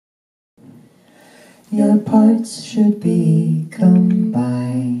your parts should be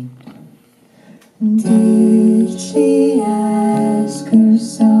combined. Did she ask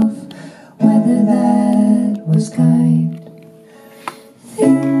herself whether that was kind?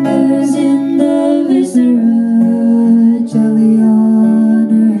 Fingers in the viscera, jelly on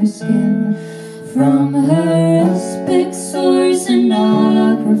her skin. From her aspect source,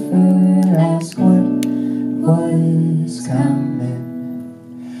 sonographer asked what was coming.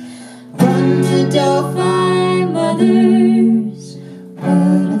 Run to Delphi, mothers,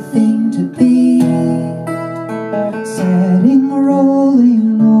 what a thing to be. Setting,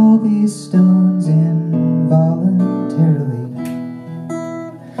 rolling all these stones involuntarily.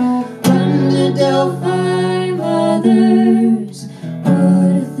 Run to Delphi, mothers, what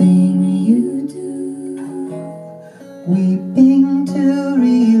a thing you do. Weeping to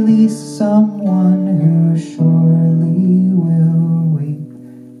release someone who surely will weep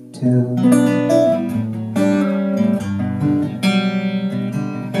too.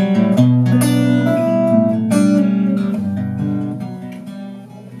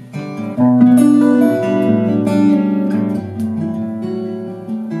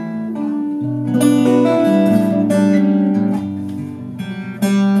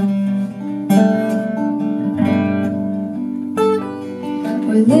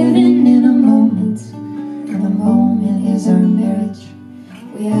 We're living in a moment, and the moment is our marriage.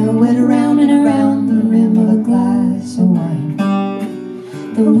 We are wet around and around the rim of a glass of wine.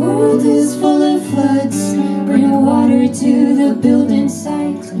 The world is full of floods, bring water to the building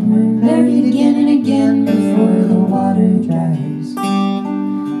site, and we're married again and again before the water dries.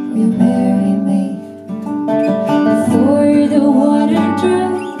 Will you marry me before the water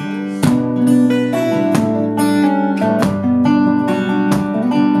dries?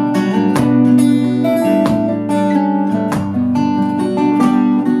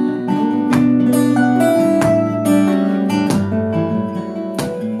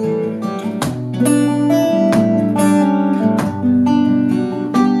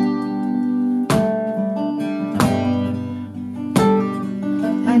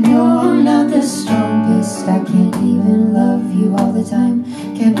 I know I'm not the strongest, I can't even love you all the time.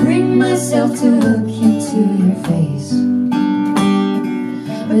 Can't bring myself to look into your face.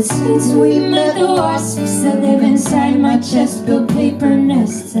 But since we met, the wasps that live inside my chest build paper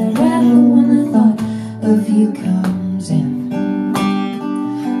nests that rattle when the thought of you comes in.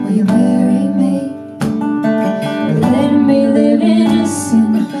 Will you marry me? Or let me live in a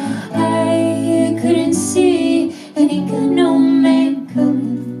sin? I couldn't see any good, no man coming.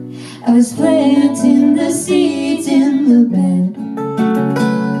 I was planting the seeds in the bed.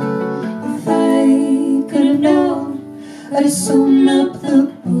 If I could have known, I'd have sewn up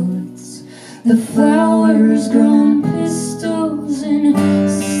the bullets, the flowers grown pistils, and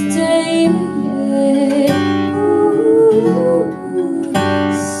stay. Ooh,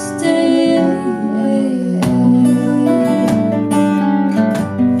 stay.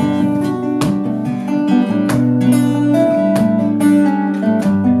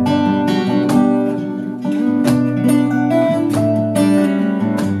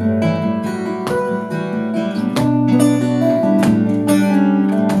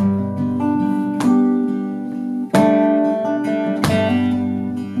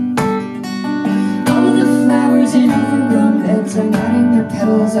 Are nodding their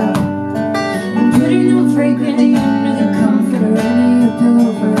petals out and putting them fragrantly under the comforter, under your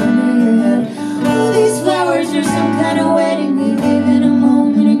pillow, for under your head. All these flowers are some kind of wedding. We live in a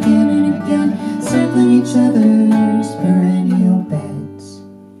moment again and again, circling each other's perennial beds.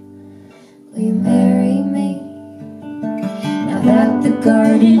 Will you marry me now that the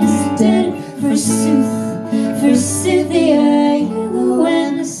garden's dead? Forsooth, Forsythia, yellow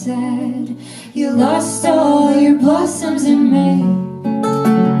and sad, you lost all your blossoms in May.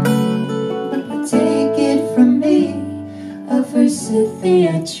 But take it from me, a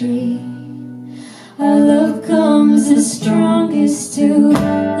Forsythia tree, our love comes the strongest to